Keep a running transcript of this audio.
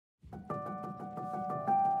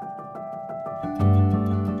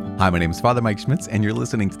Hi, my name is Father Mike Schmitz, and you're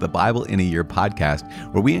listening to the Bible in a Year podcast,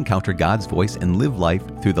 where we encounter God's voice and live life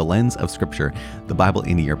through the lens of Scripture. The Bible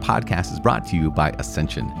in a Year podcast is brought to you by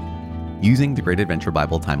Ascension. Using the Great Adventure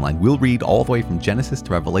Bible timeline, we'll read all the way from Genesis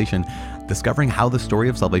to Revelation, discovering how the story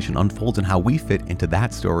of salvation unfolds and how we fit into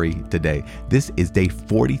that story today. This is day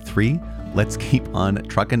 43. Let's keep on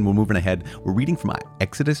trucking. We're moving ahead. We're reading from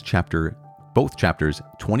Exodus both chapters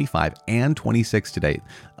 25 and 26 today,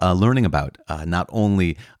 learning about not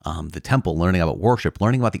only the temple, learning about worship,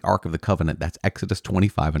 learning about the Ark of the Covenant. That's Exodus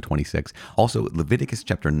 25 and 26. Also, Leviticus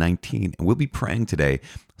chapter 19. And we'll be praying today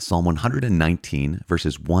Psalm 119,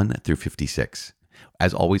 verses 1 through 56.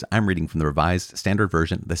 As always, I'm reading from the Revised Standard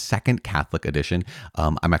Version, the Second Catholic Edition.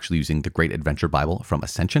 I'm actually using the Great Adventure Bible from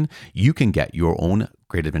Ascension. You can get your own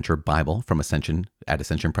Great Adventure Bible from Ascension at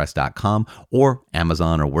ascensionpress.com or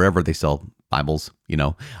Amazon or wherever they sell Bibles. You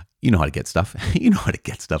know how to get stuff. You know how to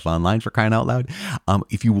get stuff online, for crying out loud.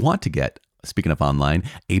 If you want to get, speaking of online,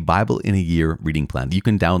 a Bible in a Year reading plan, you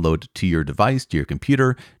can download to your device, to your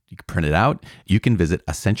computer. You can print it out. You can visit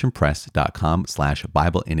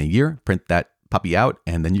ascensionpress.com/Bible in a Year. Print that puppy out,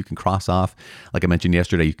 and then you can cross off, like I mentioned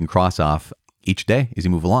yesterday, you can cross off each day as you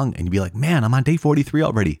move along, and you'll be like, man, I'm on day 43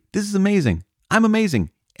 already. This is amazing. I'm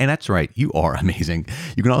amazing. And that's right, you are amazing.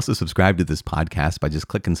 You can also subscribe to this podcast by just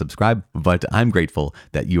clicking subscribe, but I'm grateful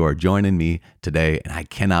that you are joining me today, and I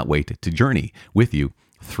cannot wait to journey with you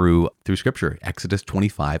through Scripture, Exodus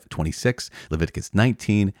 25, 26, Leviticus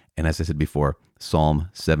 19, and as I said before, Psalm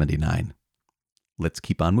 79. Let's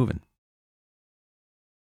keep on moving.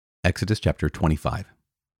 Exodus chapter 25.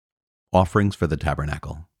 Offerings for the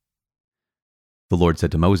tabernacle. The Lord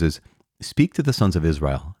said to Moses, "Speak to the sons of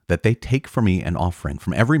Israel, that they take for me an offering.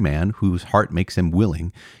 From every man whose heart makes him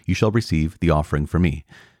willing, you shall receive the offering for me.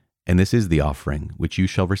 And this is the offering which you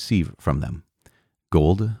shall receive from them: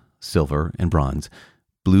 gold, silver, and bronze,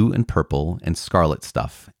 blue and purple and scarlet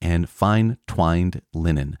stuff, and fine twined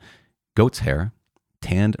linen, goat's hair,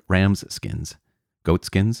 tanned ram's skins, goat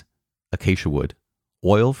skins, acacia wood,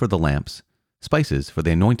 oil for the lamps, spices for the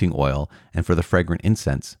anointing oil and for the fragrant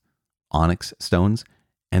incense, onyx stones,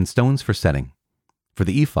 and stones for setting, for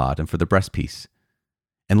the ephod and for the breastpiece.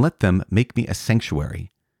 And let them make me a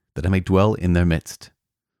sanctuary, that I may dwell in their midst,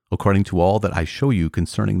 according to all that I show you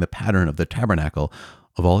concerning the pattern of the tabernacle,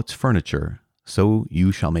 of all its furniture, so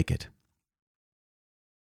you shall make it."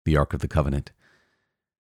 The Ark of the Covenant.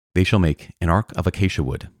 They shall make an ark of acacia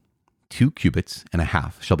wood. 2 cubits and a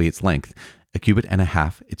half shall be its length, a cubit and a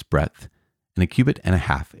half its breadth, and a cubit and a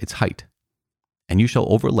half its height. And you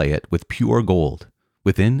shall overlay it with pure gold.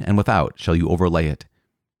 Within and without shall you overlay it.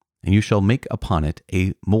 And you shall make upon it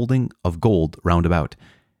a molding of gold round about.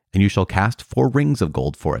 And you shall cast 4 rings of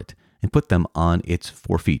gold for it, and put them on its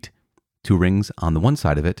 4 feet, 2 rings on the one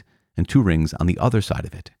side of it, and 2 rings on the other side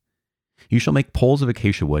of it. You shall make poles of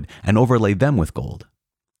acacia wood, and overlay them with gold.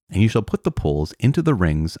 And you shall put the poles into the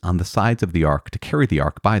rings on the sides of the ark to carry the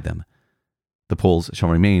ark by them. The poles shall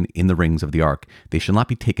remain in the rings of the ark. They shall not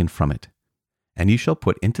be taken from it. And you shall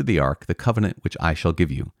put into the ark the covenant which I shall give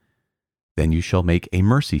you. Then you shall make a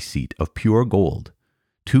mercy seat of pure gold.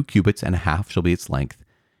 2 cubits and a half shall be its length,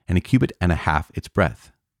 and a cubit and a half its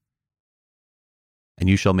breadth. And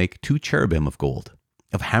you shall make 2 cherubim of gold.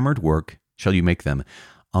 Of hammered work shall you make them,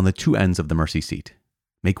 on the 2 ends of the mercy seat.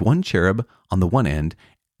 Make 1 cherub on the one end,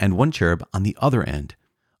 and 1 cherub on the other end.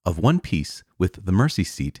 Of one piece with the mercy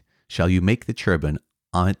seat shall you make the cherubim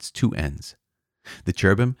on its 2 ends. The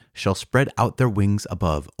cherubim shall spread out their wings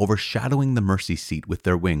above, overshadowing the mercy seat with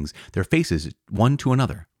their wings, their faces one to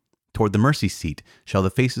another. Toward the mercy seat shall the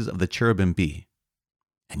faces of the cherubim be.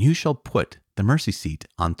 And you shall put the mercy seat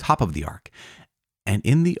on top of the ark, and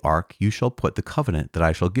in the ark you shall put the covenant that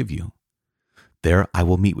I shall give you. There I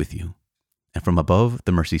will meet with you. And from above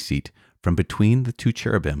the mercy seat, from between the 2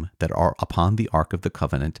 cherubim that are upon the ark of the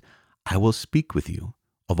covenant, I will speak with you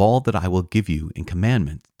of all that I will give you in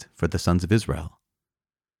commandment for the sons of Israel.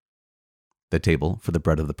 The table for the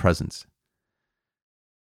bread of the presence.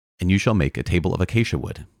 And you shall make a table of acacia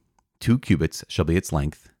wood. 2 cubits shall be its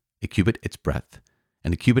length, a cubit its breadth,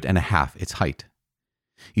 and a cubit and a half its height.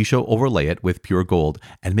 You shall overlay it with pure gold,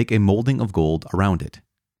 and make a molding of gold around it.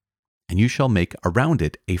 And you shall make around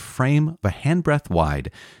it a frame of a handbreadth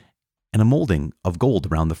wide, and a molding of gold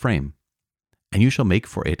around the frame. And you shall make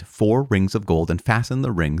for it 4 rings of gold, and fasten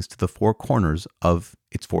the rings to the 4 corners of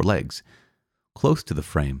its 4 legs. Close to the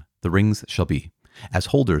frame the rings shall be, as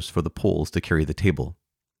holders for the poles to carry the table.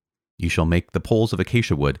 You shall make the poles of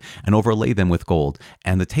acacia wood, and overlay them with gold,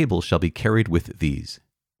 and the table shall be carried with these.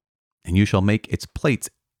 And you shall make its plates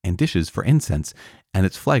and dishes for incense, and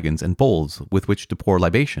its flagons and bowls with which to pour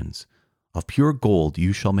libations. Of pure gold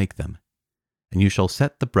you shall make them, and you shall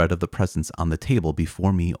set the bread of the presence on the table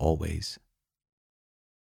before me always.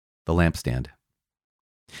 The lampstand.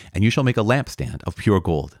 And you shall make a lampstand of pure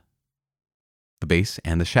gold. The base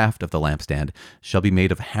and the shaft of the lampstand shall be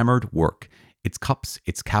made of hammered work. Its cups,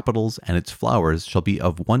 its capitals, and its flowers shall be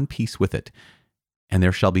of one piece with it. And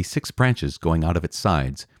there shall be 6 branches going out of its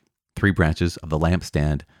sides, 3 branches of the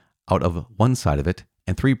lampstand out of one side of it,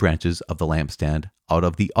 and 3 branches of the lampstand out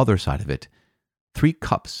of the other side of it. 3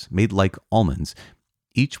 cups made like almonds,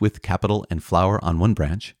 each with capital and flower on one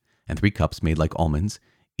branch, and 3 cups made like almonds,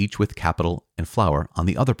 each with capital and flower on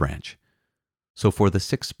the other branch. So for the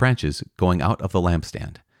 6 branches going out of the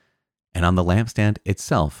lampstand, and on the lampstand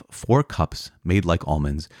itself 4 cups made like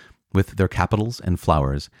almonds, with their capitals and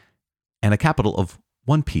flowers, and a capital of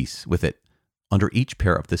one piece with it under each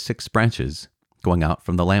pair of the 6 branches going out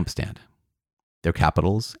from the lampstand. Their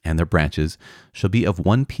capitals and their branches shall be of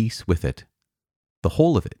one piece with it, the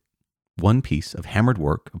whole of it, one piece of hammered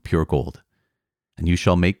work of pure gold. And you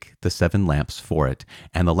shall make the 7 lamps for it,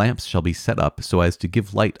 and the lamps shall be set up so as to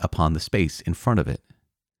give light upon the space in front of it.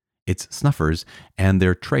 Its snuffers and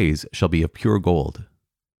their trays shall be of pure gold.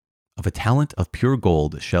 Of a talent of pure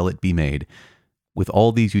gold shall it be made, with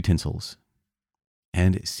all these utensils.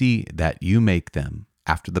 And see that you make them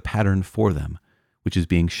after the pattern for them, which is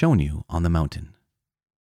being shown you on the mountain.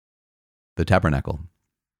 The tabernacle.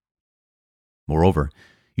 Moreover,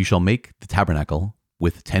 you shall make the tabernacle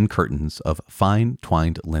with 10 curtains of fine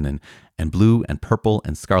twined linen, and blue and purple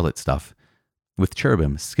and scarlet stuff. With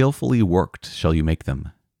cherubim skillfully worked shall you make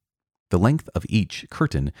them. The length of each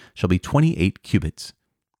curtain shall be 28 cubits,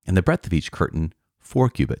 and the breadth of each curtain 4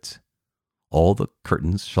 cubits. All the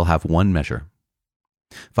curtains shall have one measure.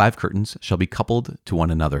 5 curtains shall be coupled to one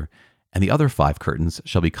another, and the other 5 curtains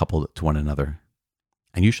shall be coupled to one another.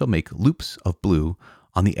 And you shall make loops of blue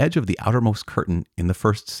on the edge of the outermost curtain in the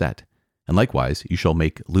first set, and likewise you shall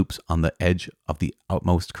make loops on the edge of the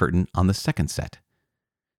outmost curtain on the second set.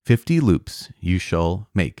 50 loops you shall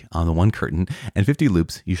make on the one curtain, and 50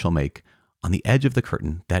 loops you shall make on the edge of the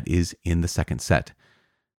curtain that is in the second set.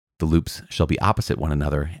 The loops shall be opposite one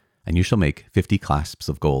another, and you shall make 50 clasps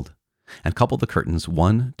of gold, and couple the curtains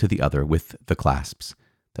one to the other with the clasps,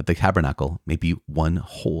 that the tabernacle may be one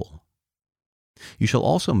whole. You shall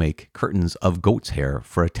also make curtains of goat's hair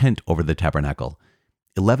for a tent over the tabernacle.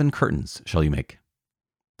 11 curtains shall you make.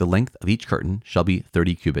 The length of each curtain shall be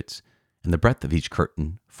 30 cubits, and the breadth of each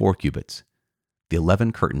curtain 4 cubits. The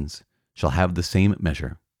 11 curtains shall have the same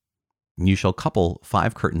measure. And you shall couple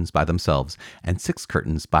 5 curtains by themselves, and 6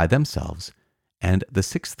 curtains by themselves, and the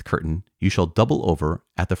 6th curtain you shall double over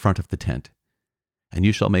at the front of the tent. And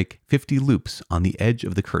you shall make 50 loops on the edge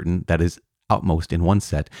of the curtain that is outmost in one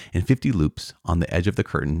set, and 50 loops on the edge of the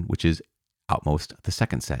curtain which is outmost the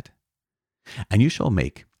second set. And you shall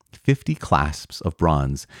make 50 clasps of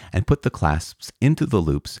bronze, and put the clasps into the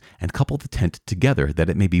loops, and couple the tent together that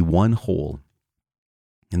it may be one whole.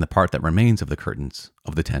 In the part that remains of the curtains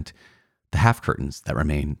of the tent, the half curtains that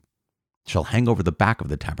remain shall hang over the back of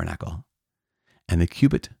the tabernacle, and the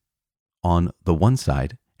cubit on the one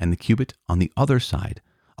side and the cubit on the other side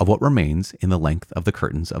of what remains in the length of the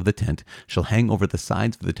curtains of the tent shall hang over the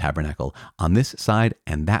sides of the tabernacle on this side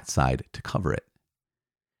and that side to cover it.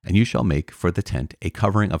 And you shall make for the tent a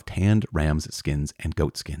covering of tanned ram's skins and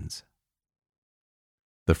goat skins.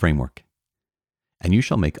 The framework. And you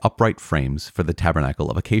shall make upright frames for the tabernacle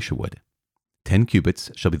of acacia wood. 10 cubits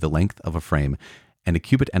shall be the length of a frame, and 1.5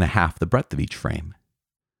 cubits the breadth of each frame.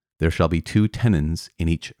 There shall be 2 tenons in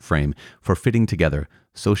each frame for fitting together,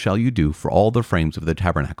 so shall you do for all the frames of the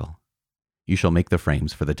tabernacle. You shall make the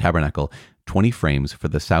frames for the tabernacle, 20 frames for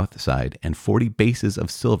the south side, and 40 bases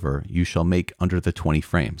of silver you shall make under the 20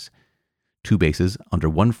 frames. 2 bases under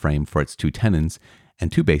one frame for its 2 tenons,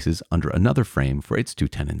 and 2 bases under another frame for its 2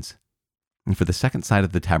 tenons. And for the second side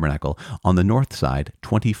of the tabernacle, on the north side,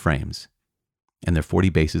 20 frames. And their 40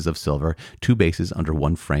 bases of silver, 2 bases under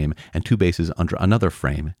one frame, and 2 bases under another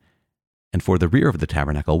frame. And for the rear of the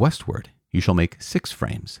tabernacle westward, you shall make 6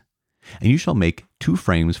 frames. And you shall make 2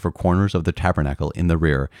 frames for corners of the tabernacle in the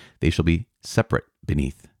rear. They shall be separate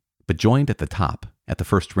beneath, but joined at the top, at the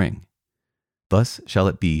first ring. Thus shall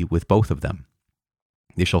it be with both of them.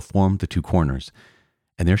 They shall form the 2 corners.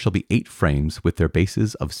 And there shall be 8 frames with their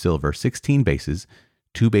bases of silver, 16 bases,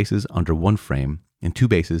 2 bases under one frame, and 2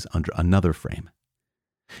 bases under another frame.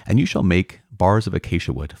 And you shall make bars of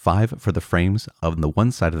acacia wood, 5 for the frames on the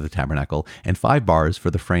one side of the tabernacle, and 5 bars for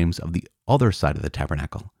the frames of the other side of the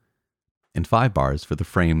tabernacle, and 5 bars for the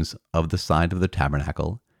frames of the side of the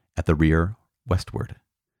tabernacle at the rear westward.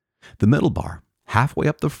 The middle bar, halfway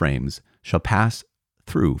up the frames, shall pass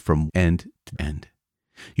through from end to end.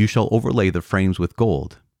 You shall overlay the frames with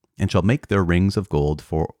gold, and shall make their rings of gold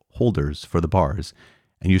for holders for the bars,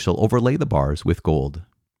 and you shall overlay the bars with gold.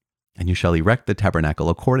 And you shall erect the tabernacle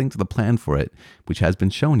according to the plan for it, which has been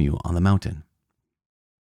shown you on the mountain.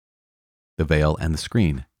 The veil and the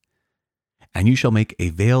screen. And you shall make a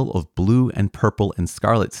veil of blue and purple and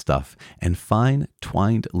scarlet stuff, and fine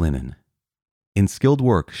twined linen. In skilled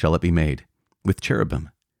work shall it be made, with cherubim.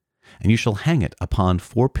 And you shall hang it upon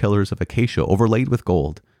 4 pillars of acacia overlaid with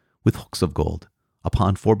gold, with hooks of gold,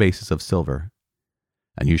 upon 4 bases of silver.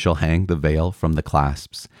 And you shall hang the veil from the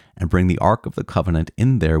clasps, and bring the ark of the covenant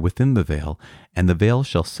in there within the veil, and the veil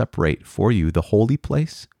shall separate for you the holy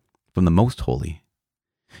place from the most holy.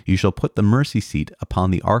 You shall put the mercy seat upon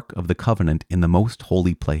the ark of the covenant in the most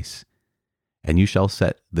holy place. And you shall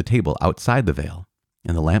set the table outside the veil,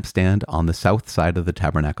 and the lampstand on the south side of the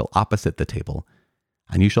tabernacle opposite the table,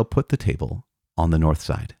 and you shall put the table on the north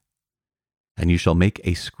side. And you shall make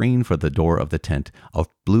a screen for the door of the tent of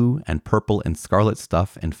blue and purple and scarlet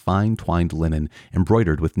stuff and fine twined linen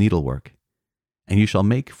embroidered with needlework. And you shall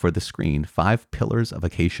make for the screen 5 pillars of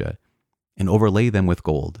acacia, and overlay them with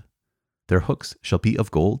gold. Their hooks shall be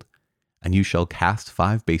of gold, and you shall cast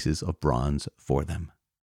 5 bases of bronze for them.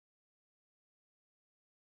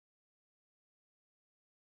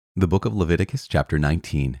 The book of Leviticus, chapter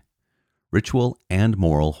 19. Ritual and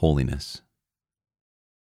moral holiness.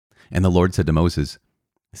 And the Lord said to Moses,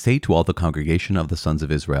 Say to all the congregation of the sons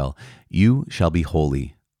of Israel, You shall be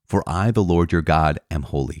holy, for I, the Lord your God, am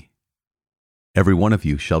holy. Every one of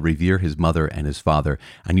you shall revere his mother and his father,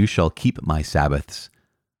 and you shall keep my Sabbaths.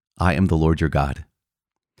 I am the Lord your God.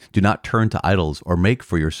 Do not turn to idols or make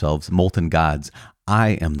for yourselves molten gods.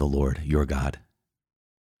 I am the Lord your God.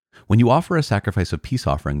 When you offer a sacrifice of peace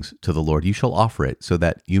offerings to the Lord, you shall offer it so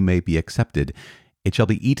that you may be accepted. It shall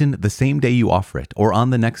be eaten the same day you offer it, or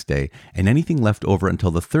on the next day, and anything left over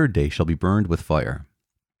until the 3rd day shall be burned with fire.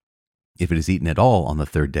 If it is eaten at all on the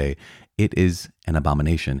 3rd day, it is an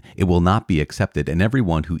abomination. It will not be accepted, and every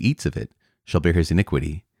one who eats of it shall bear his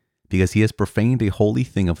iniquity, because he has profaned a holy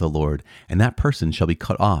thing of the Lord, and that person shall be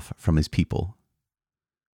cut off from his people.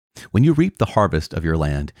 When you reap the harvest of your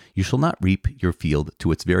land, you shall not reap your field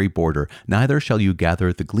to its very border, neither shall you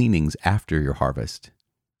gather the gleanings after your harvest.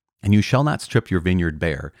 And you shall not strip your vineyard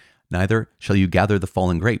bare, neither shall you gather the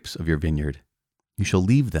fallen grapes of your vineyard. You shall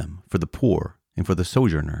leave them for the poor and for the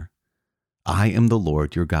sojourner. I am the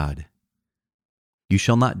Lord your God. You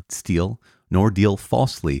shall not steal, nor deal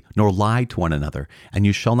falsely, nor lie to one another, and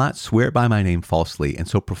you shall not swear by my name falsely, and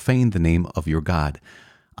so profane the name of your God.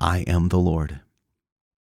 I am the Lord.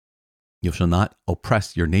 You shall not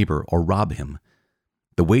oppress your neighbor or rob him.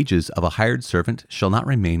 The wages of a hired servant shall not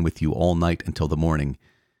remain with you all night until the morning.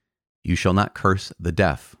 You shall not curse the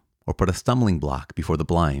deaf, or put a stumbling block before the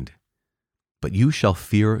blind. But you shall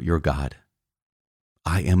fear your God.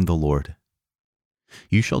 I am the Lord.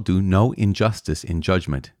 You shall do no injustice in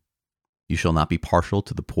judgment. You shall not be partial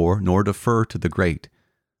to the poor, nor defer to the great,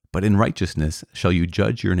 but in righteousness shall you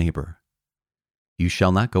judge your neighbor. You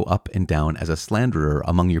shall not go up and down as a slanderer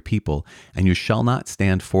among your people, and you shall not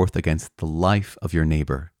stand forth against the life of your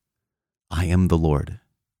neighbor. I am the Lord.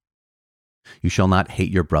 You shall not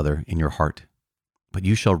hate your brother in your heart, but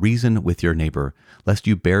you shall reason with your neighbor, lest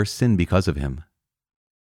you bear sin because of him.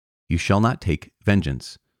 You shall not take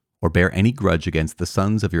vengeance, or bear any grudge against the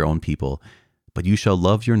sons of your own people, but you shall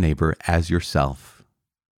love your neighbor as yourself.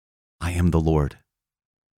 I am the Lord.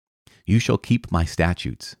 You shall keep my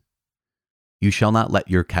statutes. You shall not let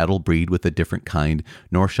your cattle breed with a different kind,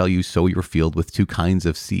 nor shall you sow your field with 2 kinds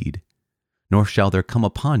of seed, nor shall there come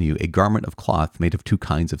upon you a garment of cloth made of 2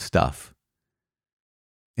 kinds of stuff.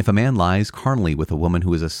 If a man lies carnally with a woman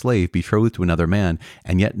who is a slave betrothed to another man,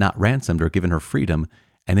 and yet not ransomed or given her freedom,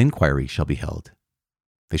 an inquiry shall be held.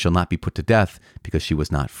 They shall not be put to death because she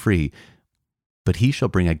was not free, but he shall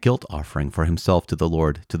bring a guilt offering for himself to the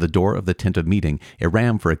Lord to the door of the tent of meeting, a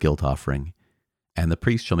ram for a guilt offering. And the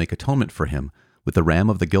priest shall make atonement for him with the ram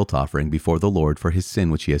of the guilt offering before the Lord for his sin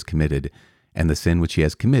which he has committed, and the sin which he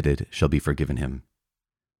has committed shall be forgiven him.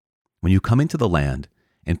 When you come into the land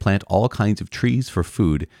and plant all kinds of trees for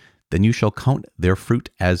food, then you shall count their fruit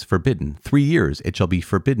as forbidden. 3 years it shall be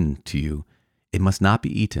forbidden to you. It must not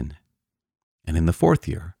be eaten. And in the 4th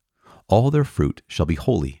year, all their fruit shall be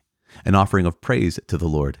holy, an offering of praise to the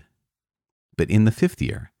Lord. But in the 5th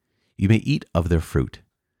year, you may eat of their fruit,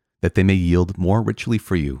 that they may yield more richly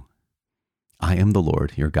for you. I am the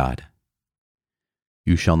Lord your God.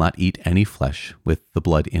 You shall not eat any flesh with the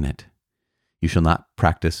blood in it. You shall not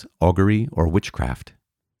practice augury or witchcraft.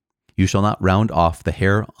 You shall not round off the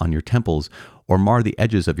hair on your temples or mar the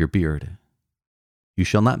edges of your beard. You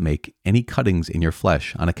shall not make any cuttings in your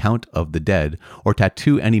flesh on account of the dead, or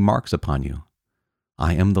tattoo any marks upon you.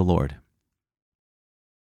 I am the Lord.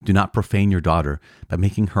 Do not profane your daughter by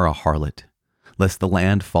making her a harlot, lest the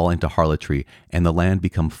land fall into harlotry and the land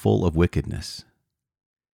become full of wickedness.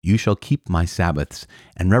 You shall keep my Sabbaths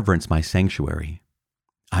and reverence my sanctuary.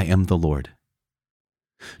 I am the Lord.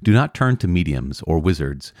 Do not turn to mediums or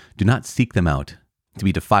wizards. Do not seek them out, to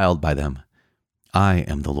be defiled by them. I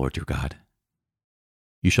am the Lord your God.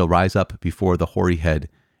 You shall rise up before the hoary head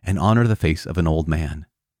and honor the face of an old man,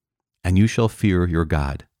 and you shall fear your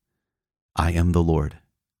God. I am the Lord.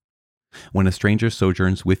 When a stranger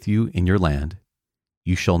sojourns with you in your land,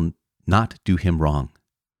 you shall not do him wrong.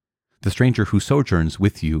 The stranger who sojourns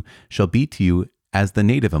with you shall be to you as the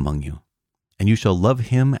native among you, and you shall love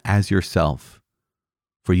him as yourself,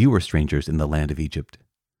 for you were strangers in the land of Egypt.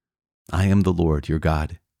 I am the Lord your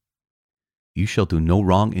God. You shall do no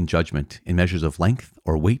wrong in judgment, in measures of length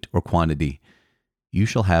or weight or quantity. You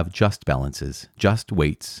shall have just balances, just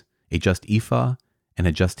weights, a just ephah and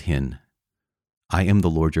a just hin. I am the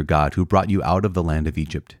Lord your God, who brought you out of the land of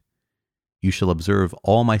Egypt. You shall observe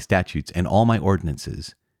all my statutes and all my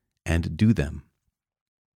ordinances, and do them.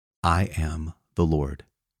 I am the Lord.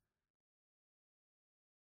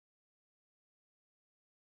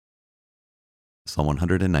 Psalm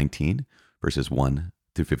 119, verses 1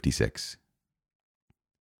 through 56.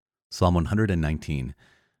 Psalm 119,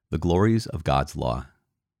 the glories of God's law.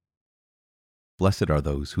 Blessed are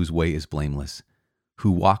those whose way is blameless,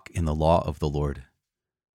 who walk in the law of the Lord.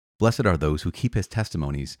 Blessed are those who keep his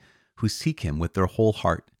testimonies, who seek him with their whole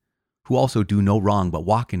heart, who also do no wrong but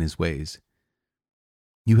walk in his ways.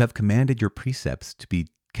 You have commanded your precepts to be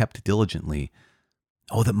kept diligently.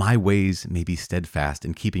 Oh, that my ways may be steadfast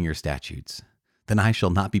in keeping your statutes. Then I shall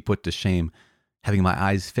not be put to shame, having my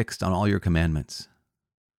eyes fixed on all your commandments.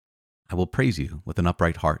 I will praise you with an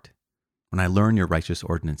upright heart. When I learn your righteous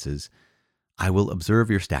ordinances, I will observe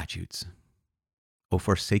your statutes. O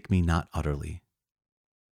forsake me not utterly.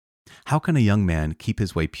 How can a young man keep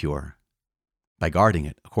his way pure? By guarding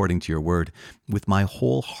it according to your word. With my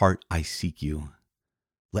whole heart I seek you.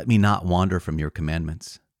 Let me not wander from your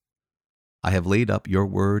commandments. I have laid up your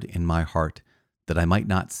word in my heart, that I might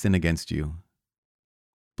not sin against you.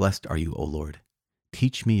 Blessed are you, O Lord.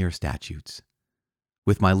 Teach me your statutes.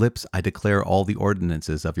 With my lips I declare all the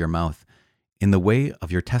ordinances of your mouth. In the way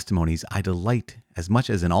of your testimonies I delight as much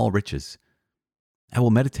as in all riches. I will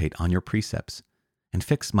meditate on your precepts and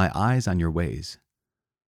fix my eyes on your ways.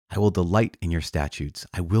 I will delight in your statutes.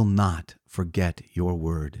 I will not forget your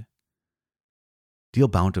word. Deal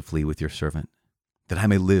bountifully with your servant, that I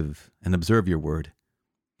may live and observe your word.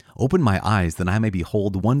 Open my eyes that I may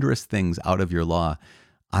behold wondrous things out of your law.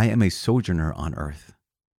 I am a sojourner on earth.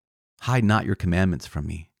 Hide not your commandments from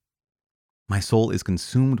me. My soul is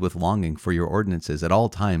consumed with longing for your ordinances at all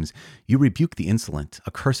times. You rebuke the insolent,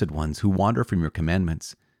 accursed ones who wander from your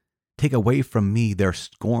commandments. Take away from me their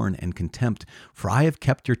scorn and contempt, for I have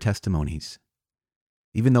kept your testimonies.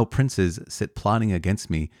 Even though princes sit plotting against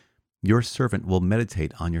me, your servant will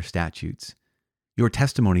meditate on your statutes. Your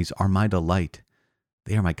testimonies are my delight.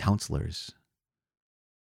 They are my counselors.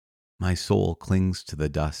 My soul clings to the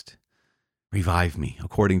dust. Revive me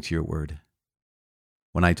according to your word.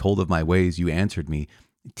 When I told of my ways, you answered me.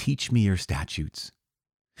 Teach me your statutes.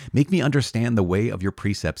 Make me understand the way of your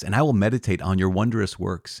precepts, and I will meditate on your wondrous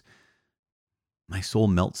works. My soul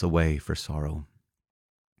melts away for sorrow.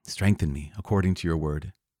 Strengthen me according to your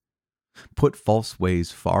word. Put false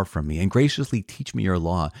ways far from me, and graciously teach me your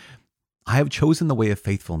law. I have chosen the way of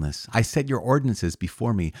faithfulness. I set your ordinances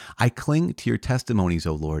before me. I cling to your testimonies,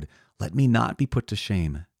 O Lord. Let me not be put to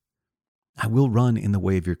shame. I will run in the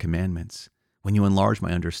way of your commandments when you enlarge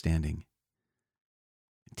my understanding.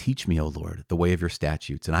 Teach me, O Lord, the way of your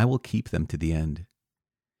statutes, and I will keep them to the end.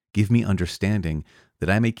 Give me understanding that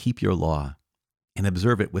I may keep your law and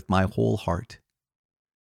observe it with my whole heart.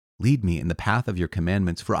 Lead me in the path of your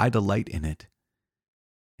commandments, for I delight in it.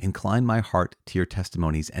 Incline my heart to your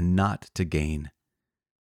testimonies and not to gain.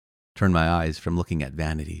 Turn my eyes from looking at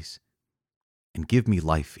vanities, and give me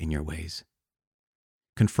life in your ways.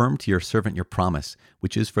 Confirm to your servant your promise,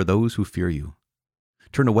 which is for those who fear you.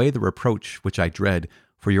 Turn away the reproach which I dread,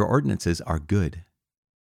 for your ordinances are good.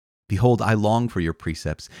 Behold, I long for your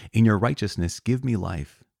precepts. In your righteousness give me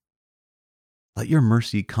life. Let your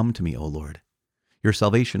mercy come to me, O Lord, your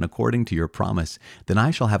salvation according to your promise. Then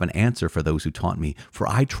I shall have an answer for those who taunt me, for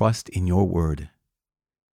I trust in your word.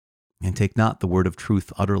 And take not the word of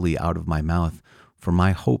truth utterly out of my mouth, for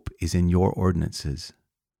my hope is in your ordinances.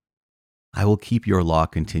 I will keep your law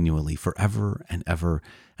continually, forever and ever,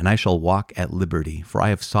 and I shall walk at liberty, for I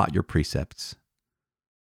have sought your precepts.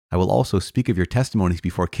 I will also speak of your testimonies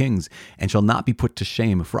before kings and shall not be put to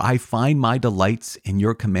shame, for I find my delights in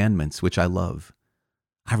your commandments, which I love.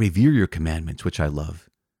 I revere your commandments, which I love,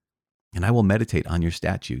 and I will meditate on your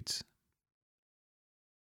statutes.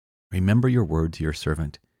 Remember your word to your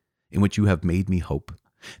servant, in which you have made me hope.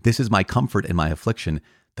 This is my comfort in my affliction,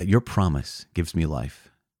 that your promise gives me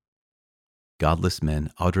life. Godless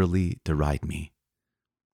men utterly deride me,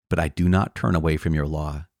 but I do not turn away from your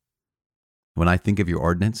law. When I think of your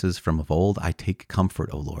ordinances from of old, I take comfort,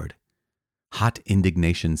 O Lord. Hot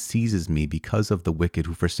indignation seizes me because of the wicked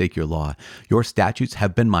who forsake your law. Your statutes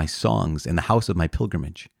have been my songs in the house of my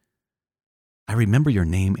pilgrimage. I remember your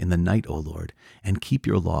name in the night, O Lord, and keep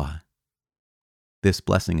your law. This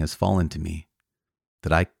blessing has fallen to me,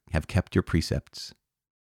 that I have kept your precepts.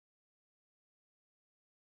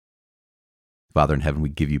 Father in heaven, we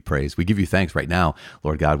give you praise. We give you thanks right now,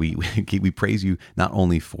 Lord God. We praise you not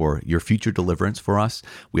only for your future deliverance for us,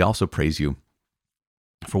 we also praise you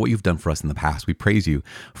for what you've done for us in the past. We praise you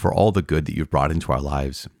for all the good that you've brought into our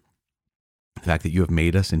lives. The fact that you have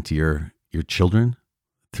made us into your children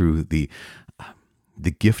through the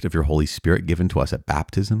gift of your Holy Spirit given to us at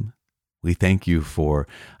baptism. We thank you for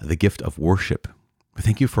the gift of worship. We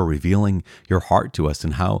thank you for revealing your heart to us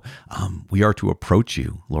and how we are to approach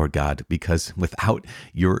you, Lord God, because without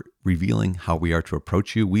your revealing how we are to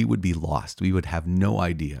approach you, we would be lost. We would have no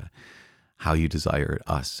idea how you desire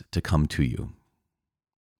us to come to you.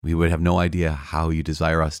 We would have no idea how you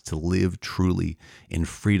desire us to live truly in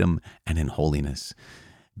freedom and in holiness,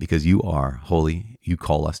 because you are holy. You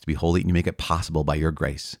call us to be holy, and you make it possible by your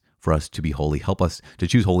grace for us to be holy. Help us to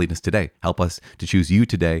choose holiness today. Help us to choose you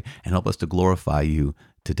today, and help us to glorify you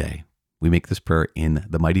today. We make this prayer in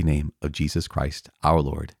the mighty name of Jesus Christ, our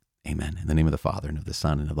Lord. Amen. In the name of the Father, and of the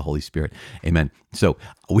Son, and of the Holy Spirit. Amen. So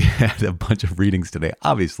we had a bunch of readings today,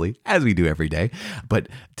 obviously, as we do every day. But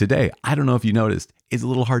today, I don't know if you noticed, it's a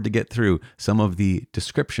little hard to get through some of the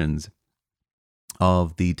descriptions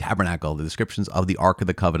of the tabernacle, the descriptions of the Ark of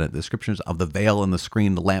the Covenant, the descriptions of the veil and the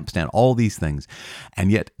screen, the lampstand, all these things.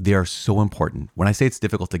 And yet they are so important. When I say it's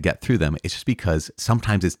difficult to get through them, it's just because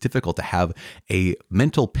sometimes it's difficult to have a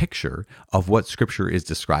mental picture of what Scripture is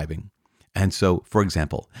describing. And so, for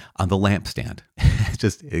example, on the lampstand,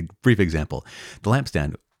 just a brief example, the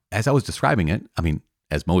lampstand, as I was describing it,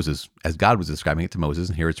 as God was describing it to Moses,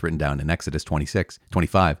 and here it's written down in Exodus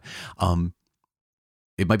 25,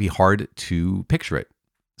 it might be hard to picture it.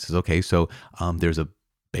 It says, okay, so there's a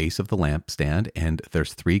base of the lampstand, and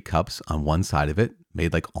there's 3 cups on one side of it,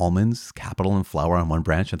 made like almonds, capital and flour on one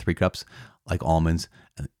branch, and 3 cups like almonds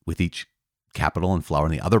with each capital and flour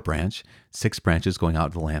on the other branch, 6 branches going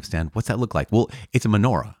out to the lampstand. What's that look like? Well, it's a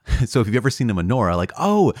menorah. So if you've ever seen a menorah, like,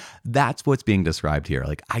 oh, that's what's being described here.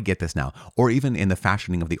 Like, I get this now. Or even in the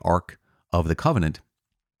fashioning of the Ark of the Covenant,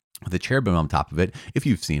 the cherubim on top of it, if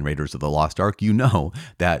you've seen Raiders of the Lost Ark, you know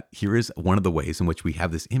that here is one of the ways in which we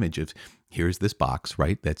have this image of, here's this box,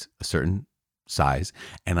 right? That's a certain size.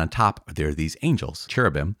 And on top, there are these angels,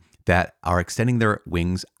 cherubim, that are extending their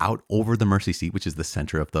wings out over the mercy seat, which is the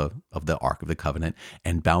center of the Ark of the Covenant,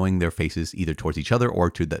 and bowing their faces either towards each other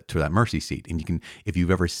or to that mercy seat. And you can, if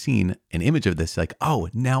you've ever seen an image of this, like, oh,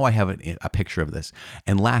 now I have a picture of this.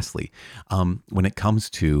 And lastly, when it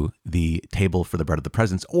comes to the table for the bread of the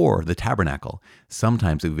presence or the tabernacle,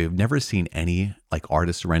 sometimes if we've never seen any like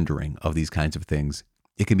artist rendering of these kinds of things,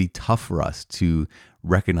 it can be tough for us to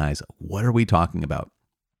recognize, what are we talking about?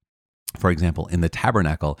 For example, in the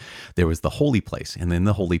tabernacle, there was the holy place. And in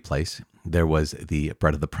the holy place, there was the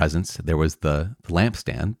bread of the presence. There was the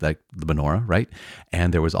lampstand, the menorah, right?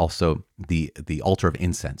 And there was also the altar of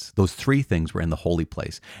incense. Those 3 things were in the holy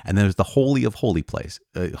place. And then there's the holy of holy place,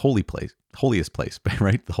 holiest place,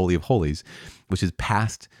 right? The holy of holies, which is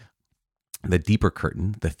past the deeper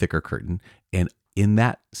curtain, the thicker curtain. And in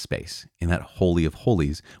that space, in that holy of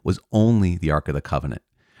holies, was only the Ark of the Covenant.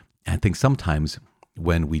 And I think sometimes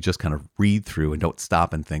when we just kind of read through and don't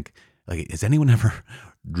stop and think, like, has anyone ever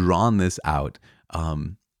drawn this out?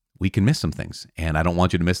 We can miss some things. And I don't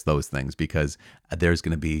want you to miss those things, because there's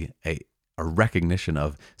going to be a recognition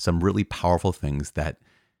of some really powerful things that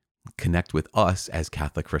connect with us as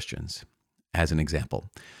Catholic Christians. As an example,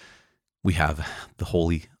 we have the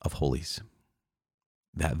Holy of Holies,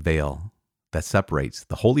 that veil that separates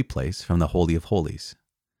the holy place from the Holy of Holies.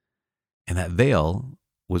 And that veil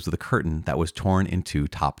was the curtain that was torn into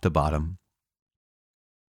top to bottom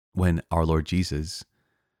when our Lord Jesus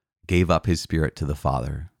gave up his spirit to the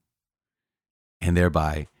Father. And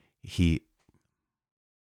thereby he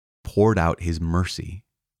poured out his mercy,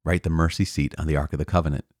 right? The mercy seat on the Ark of the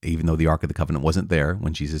Covenant. Even though the Ark of the Covenant wasn't there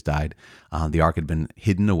when Jesus died, the Ark had been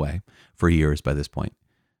hidden away for years by this point.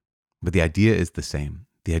 But the idea is the same.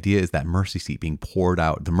 The idea is that mercy seat being poured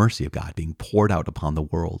out, the mercy of God being poured out upon the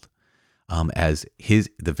world, as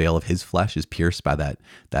the veil of his flesh is pierced by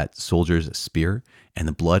that soldier's spear, and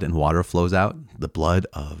the blood and water flows out, the blood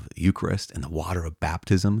of the Eucharist and the water of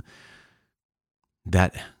baptism,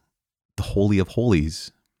 that the Holy of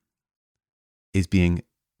Holies is being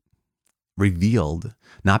revealed,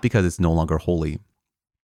 not because it's no longer holy,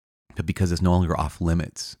 but because it's no longer off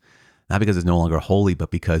limits. Not because it's no longer holy,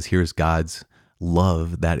 but because here's God's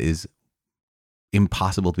love that is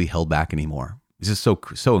impossible to be held back anymore. It's just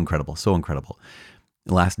so incredible, so incredible.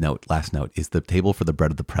 Last note is the table for the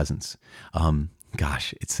bread of the presence.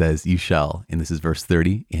 It says, you shall, and this is verse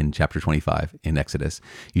 30 in chapter 25 in Exodus,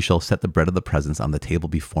 you shall set the bread of the presence on the table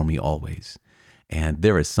before me always. And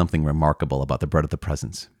there is something remarkable about the bread of the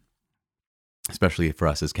presence. Especially for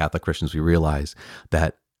us as Catholic Christians, we realize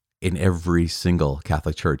that in every single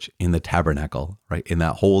Catholic church, in the tabernacle, right, in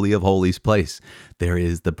that holy of holies place, there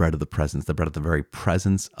is the bread of the presence, the bread of the very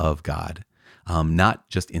presence of God. Not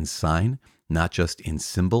just in sign, not just in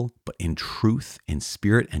symbol, but in truth, in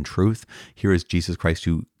spirit and truth. Here is Jesus Christ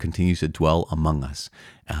who continues to dwell among us,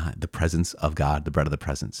 the presence of God, the bread of the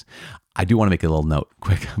presence. I do want to make a little note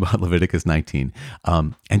quick about Leviticus 19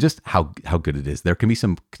 and just how good it is. There can be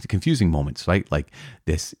some confusing moments, right? Like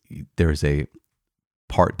this, there's a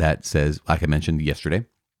part that says, like I mentioned yesterday,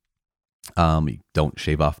 don't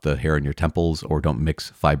shave off the hair in your temples or don't mix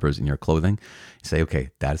fibers in your clothing. You say, okay,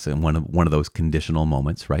 that's one of those conditional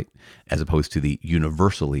moments, right? As opposed to the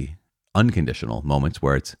universally unconditional moments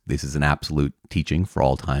where this is an absolute teaching for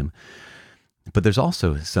all time. But there's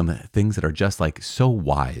also some things that are just like so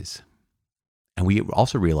wise. And we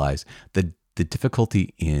also realize the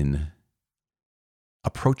difficulty in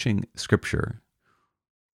approaching Scripture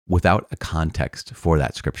without a context for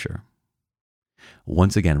that Scripture.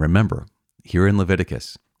 Once again, remember, here in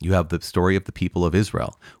Leviticus, you have the story of the people of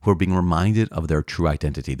Israel who are being reminded of their true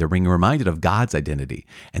identity. They're being reminded of God's identity.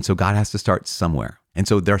 And so God has to start somewhere. And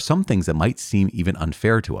so there are some things that might seem even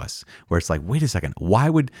unfair to us, where it's like, wait a second, why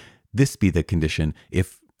would this be the condition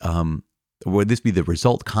if, would this be the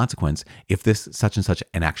result consequence if this such and such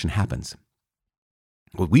an action happens?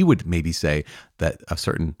 Well, we would maybe say that a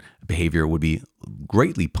certain behavior would be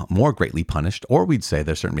more greatly punished, or we'd say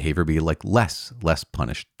that a certain behavior would be like less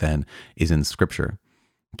punished than is in Scripture.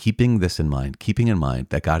 Keeping in mind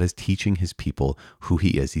that God is teaching his people who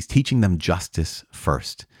he is. He's teaching them justice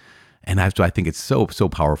first. And I think it's so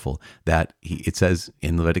powerful that it says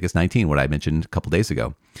in Leviticus 19, what I mentioned a couple days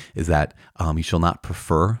ago, is that you shall not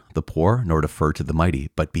prefer the poor nor defer to the mighty,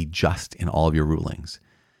 but be just in all of your rulings.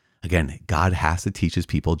 Again, God has to teach his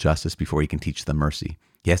people justice before he can teach them mercy.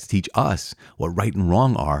 He has to teach us what right and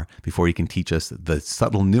wrong are before he can teach us the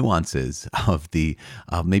subtle nuances of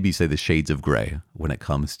maybe you say the shades of gray when it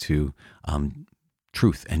comes to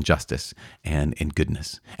truth and justice and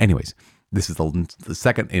goodness. Anyways, this is the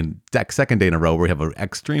second day in a row where we have an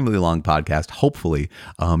extremely long podcast. Hopefully,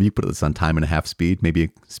 you put this on 1.5 speed.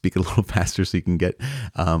 Maybe speak a little faster so you can get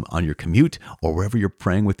on your commute or wherever you're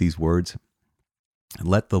praying with these words.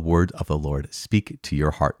 Let the word of the Lord speak to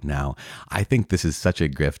your heart now. I think this is such a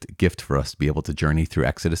gift for us to be able to journey through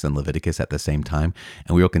Exodus and Leviticus at the same time.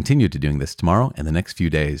 And we will continue to doing this tomorrow and the next few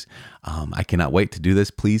days. I cannot wait to do this.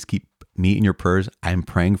 Please keep me in your prayers. I'm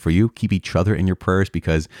praying for you. Keep each other in your prayers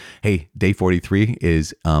because, hey, day 43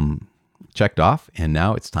 is checked off. And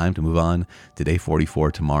now it's time to move on to day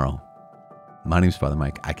 44 tomorrow. My name is Father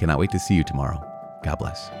Mike. I cannot wait to see you tomorrow. God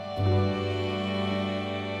bless.